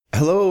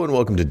Hello and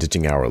welcome to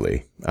Ditching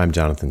Hourly. I'm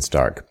Jonathan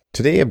Stark.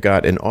 Today I've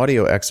got an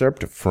audio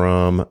excerpt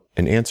from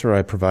an answer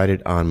I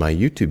provided on my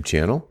YouTube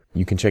channel.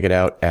 You can check it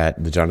out at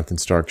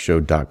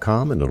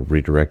thejonathanstarkshow.com and it'll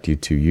redirect you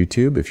to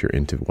YouTube if you're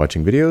into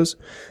watching videos.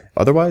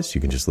 Otherwise, you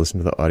can just listen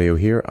to the audio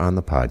here on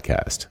the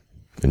podcast.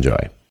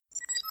 Enjoy.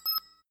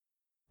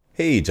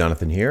 Hey,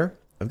 Jonathan here.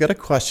 I've got a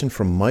question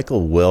from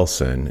Michael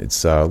Wilson.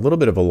 It's a little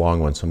bit of a long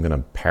one, so I'm going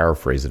to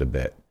paraphrase it a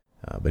bit.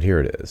 But here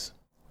it is.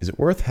 Is it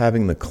worth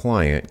having the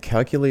client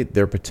calculate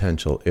their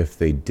potential if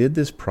they did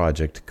this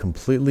project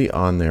completely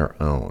on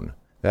their own?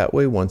 That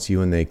way, once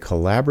you and they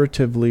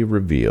collaboratively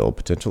reveal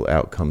potential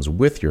outcomes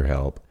with your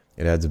help,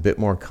 it adds a bit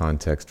more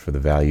context for the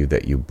value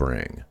that you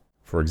bring.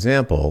 For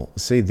example,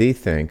 say they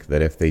think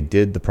that if they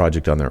did the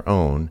project on their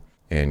own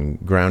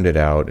and ground it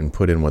out and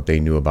put in what they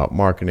knew about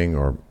marketing,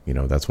 or,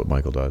 that's what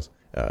Michael does,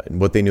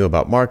 what they knew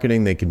about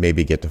marketing, they could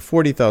maybe get to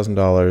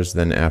 $40,000.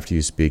 Then after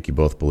you speak, you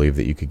both believe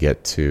that you could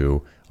get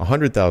to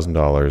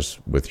 $100,000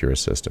 with your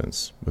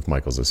assistance, with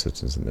Michael's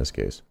assistance in this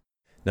case.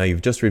 Now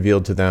you've just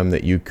revealed to them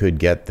that you could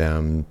get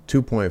them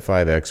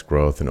 2.5x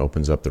growth and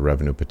opens up the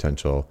revenue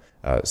potential,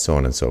 so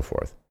on and so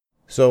forth.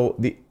 So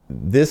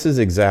this is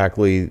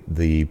exactly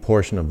the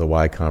portion of the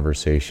why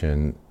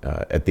conversation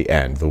at the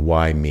end, the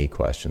why me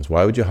questions.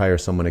 Why would you hire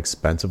someone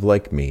expensive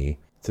like me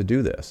to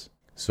do this?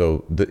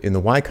 So in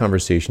the why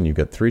conversation, you've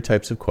got three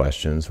types of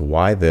questions: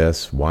 why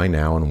this, why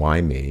now, and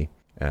why me.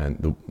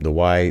 And the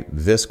why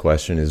this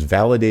question is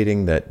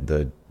validating that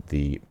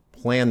the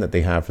plan that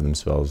they have for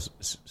themselves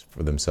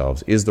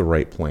is the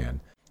right plan.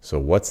 So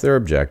what's their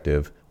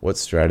objective? What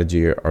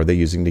strategy are they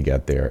using to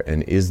get there?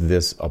 And is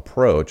this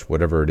approach,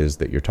 whatever it is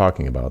that you're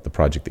talking about, the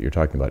project that you're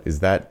talking about,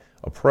 is that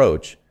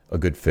approach a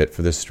good fit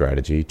for this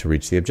strategy to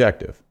reach the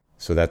objective?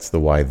 So that's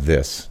the why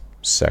this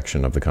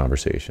section of the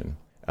conversation.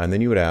 And then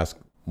you would ask,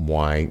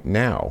 why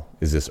now?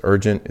 Is this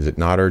urgent? Is it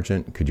not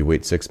urgent? Could you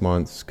wait 6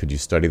 months? Could you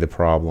study the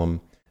problem?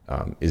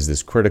 Is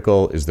this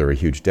critical? Is there a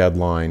huge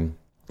deadline?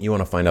 You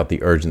want to find out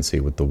the urgency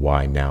with the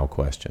why now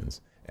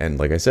questions. And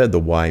like I said, the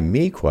why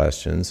me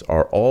questions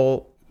are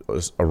all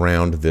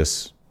around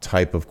this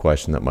type of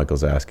question that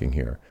Michael's asking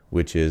here,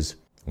 which is,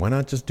 why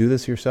not just do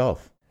this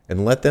yourself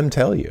and let them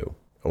tell you?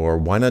 Or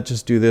why not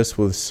just do this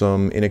with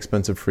some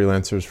inexpensive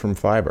freelancers from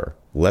Fiverr?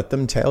 Let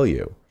them tell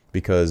you,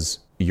 because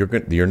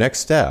your next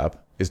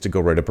step is to go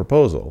write a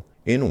proposal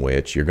in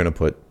which you're going to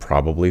put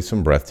probably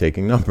some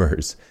breathtaking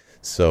numbers.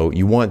 So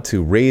you want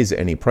to raise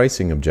any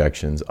pricing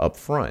objections up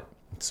front.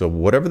 So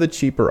whatever the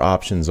cheaper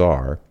options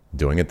are,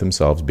 doing it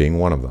themselves being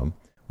one of them,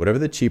 whatever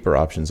the cheaper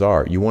options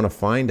are, you want to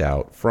find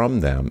out from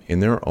them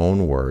in their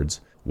own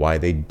words why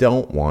they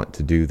don't want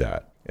to do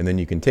that. And then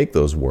you can take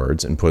those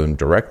words and put them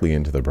directly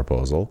into the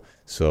proposal.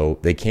 So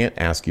they can't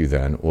ask you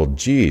then, well,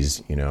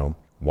 geez,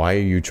 why are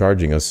you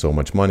charging us so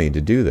much money to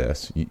do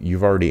this?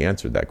 You've already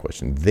answered that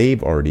question.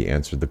 They've already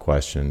answered the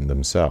question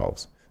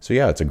themselves. So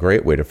yeah, it's a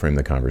great way to frame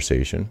the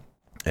conversation,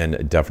 and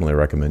I definitely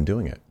recommend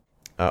doing it.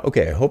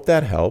 Okay, I hope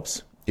that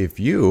helps. If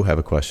you have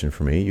a question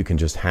for me, you can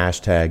just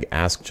hashtag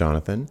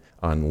AskJonathan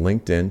on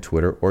LinkedIn,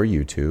 Twitter, or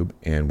YouTube,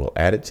 and we'll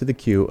add it to the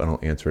queue and I'll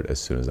answer it as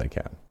soon as I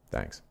can.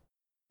 Thanks.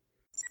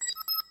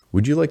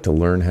 Would you like to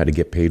learn how to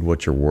get paid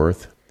what you're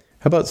worth?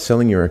 How about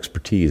selling your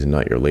expertise and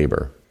not your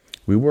labor?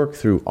 We work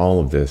through all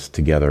of this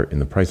together in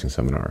the pricing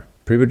seminar.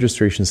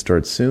 Pre-registration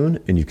starts soon,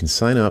 and you can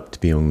sign up to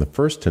be among the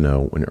first to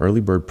know when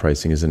early bird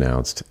pricing is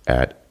announced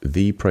at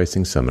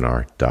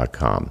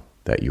thepricingseminar.com.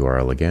 That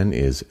URL again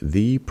is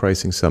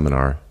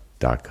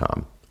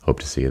thepricingseminar.com. Hope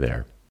to see you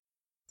there.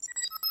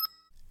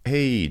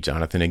 Hey,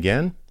 Jonathan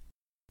again.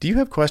 Do you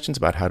have questions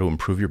about how to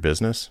improve your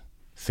business?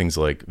 Things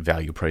like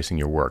value pricing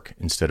your work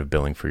instead of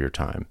billing for your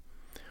time,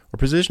 or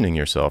positioning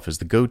yourself as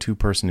the go-to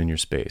person in your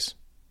space.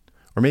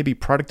 Or maybe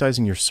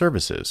productizing your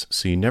services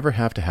so you never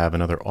have to have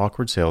another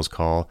awkward sales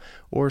call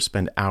or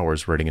spend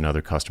hours writing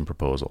another custom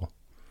proposal.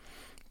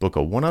 Book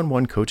a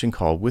one-on-one coaching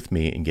call with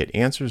me and get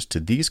answers to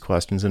these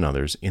questions and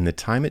others in the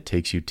time it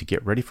takes you to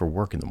get ready for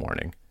work in the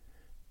morning.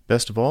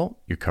 Best of all,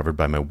 you're covered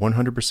by my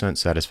 100%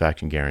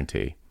 satisfaction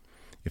guarantee.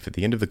 If at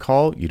the end of the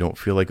call you don't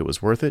feel like it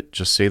was worth it,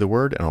 just say the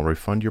word and I'll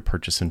refund your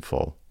purchase in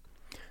full.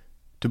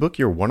 To book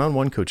your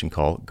one-on-one coaching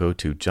call, go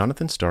to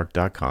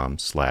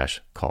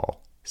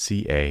jonathanstark.com/call.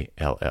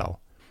 CALL.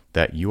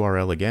 That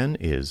URL again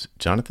is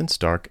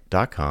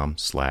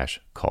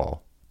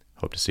jonathanstark.com/call.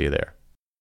 Hope to see you there.